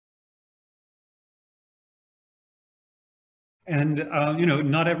And,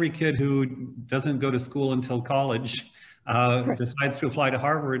 not every kid who doesn't go to school until college decides to apply to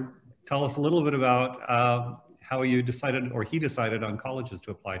Harvard. Tell us a little bit about how you decided, or he decided, on colleges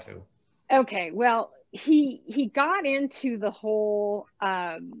to apply to. Okay, well, he got into the whole,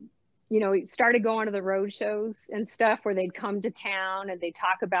 he started going to the road shows and stuff where they'd come to town and they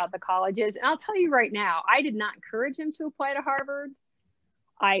talk about the colleges. And I'll tell you right now, I did not encourage him to apply to Harvard.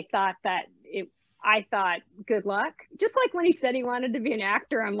 I thought, good luck. Just like when he said he wanted to be an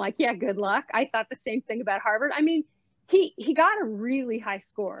actor, I'm like, yeah, good luck. I thought the same thing about Harvard. I mean, he got a really high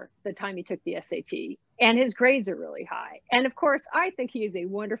score the time he took the SAT, and his grades are really high. And of course, I think he is a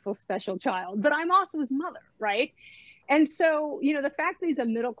wonderful, special child, but I'm also his mother, right? And so, the fact that he's a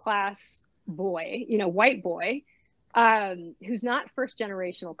middle-class boy, white boy, who's not first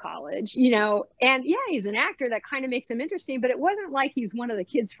generational college, and yeah, he's an actor, that kind of makes him interesting, but it wasn't like he's one of the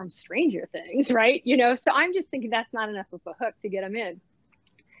kids from Stranger Things, right? So I'm just thinking that's not enough of a hook to get him in.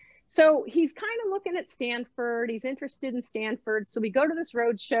 So he's kind of looking at Stanford. He's interested in Stanford. So we go to this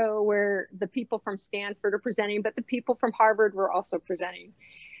road show where the people from Stanford are presenting, but the people from Harvard were also presenting.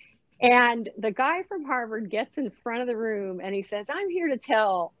 And the guy from Harvard gets in front of the room and he says, I'm here to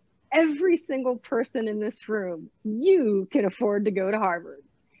tell every single person in this room, you can afford to go to Harvard.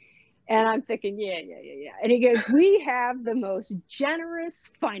 And I'm thinking, yeah. And he goes, we have the most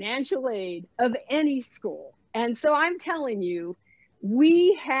generous financial aid of any school. And so I'm telling you,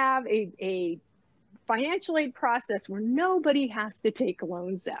 we have a financial aid process where nobody has to take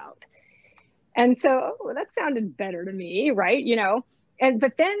loans out. And so, that sounded better to me, right?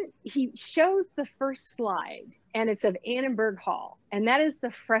 But then he shows the first slide, and it's of Annenberg Hall, and that is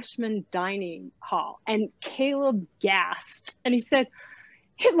the freshman dining hall. And Caleb gasped, and he said,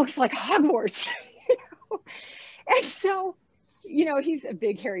 it looks like Hogwarts. And so, he's a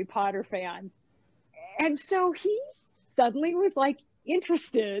big Harry Potter fan. And so he suddenly was like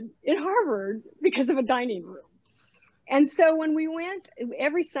interested in Harvard because of a dining room. And so when we went,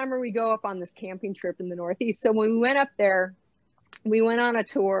 every summer we go up on this camping trip in the Northeast. So when we went up there, we went on a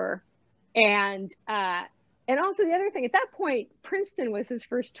tour, and also the other thing, at that point, Princeton was his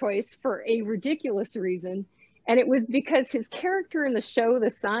first choice for a ridiculous reason. And it was because his character in the show, The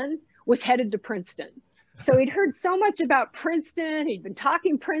Sun, was headed to Princeton. So he'd heard so much about Princeton. He'd been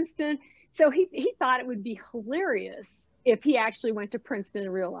talking Princeton. So he thought it would be hilarious if he actually went to Princeton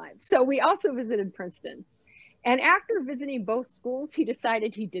in real life. So we also visited Princeton. And after visiting both schools, he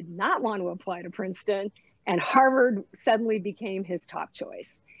decided he did not want to apply to Princeton, and Harvard suddenly became his top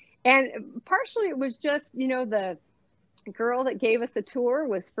choice. And partially it was just, the girl that gave us a tour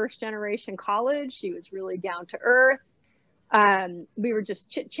was first generation college. She was really down to earth. We were just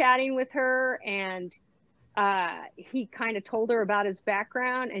chit-chatting with her, and he kind of told her about his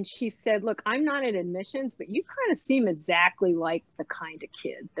background, and she said, look, I'm not in admissions, but you kind of seem exactly like the kind of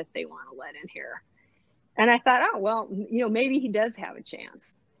kid that they want to let in here. And I thought, oh, well, maybe he does have a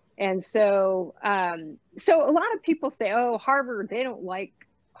chance. And so, so a lot of people say, oh, Harvard, they don't like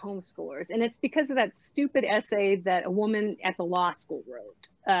homeschoolers. And it's because of that stupid essay that a woman at the law school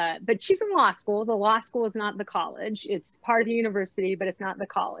wrote. But she's in law school. The law school is not the college. It's part of the university, but it's not the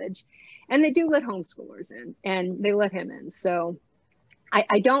college. And they do let homeschoolers in, and they let him in. So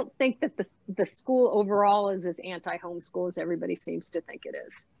I don't think that the school overall is as anti-homeschool as everybody seems to think it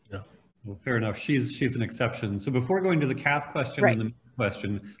is. Yeah. Well, fair enough. She's an exception. So before going to the Cath question and the main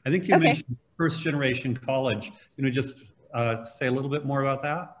question, I think you mentioned first generation college. Just say a little bit more about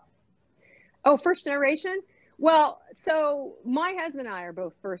that? Oh, first generation? Well, so my husband and I are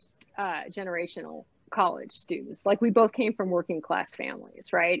both first generational college students. Like, we both came from working class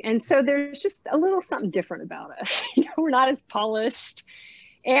families, right? And so there's just a little something different about us. We're not as polished.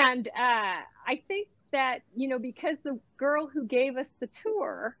 And I think that, because the girl who gave us the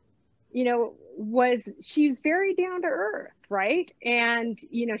tour, she was very down to earth, right? And,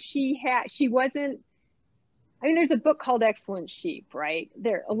 she wasn't, there's a book called Excellent Sheep, right?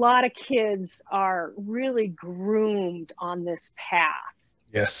 A lot of kids are really groomed on this path.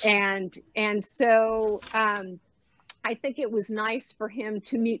 Yes. And so I think it was nice for him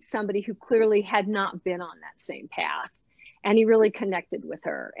to meet somebody who clearly had not been on that same path. And he really connected with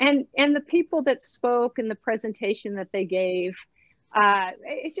her. And the people that spoke and the presentation that they gave,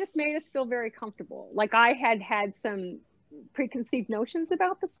 it just made us feel very comfortable. Like, I had some preconceived notions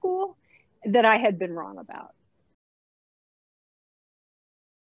about the school that I had been wrong about.